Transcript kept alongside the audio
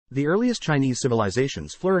The earliest Chinese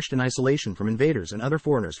civilizations flourished in isolation from invaders and other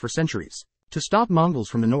foreigners for centuries. To stop Mongols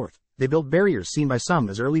from the north, they built barriers seen by some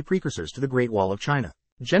as early precursors to the Great Wall of China.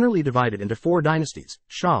 Generally divided into four dynasties,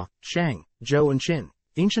 Shang, Shang, Zhou and Qin,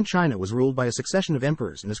 ancient China was ruled by a succession of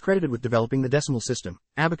emperors and is credited with developing the decimal system,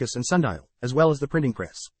 abacus and sundial, as well as the printing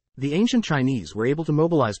press. The ancient Chinese were able to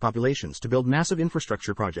mobilize populations to build massive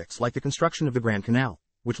infrastructure projects like the construction of the Grand Canal,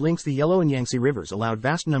 which links the Yellow and Yangtze rivers, allowed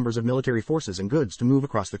vast numbers of military forces and goods to move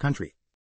across the country.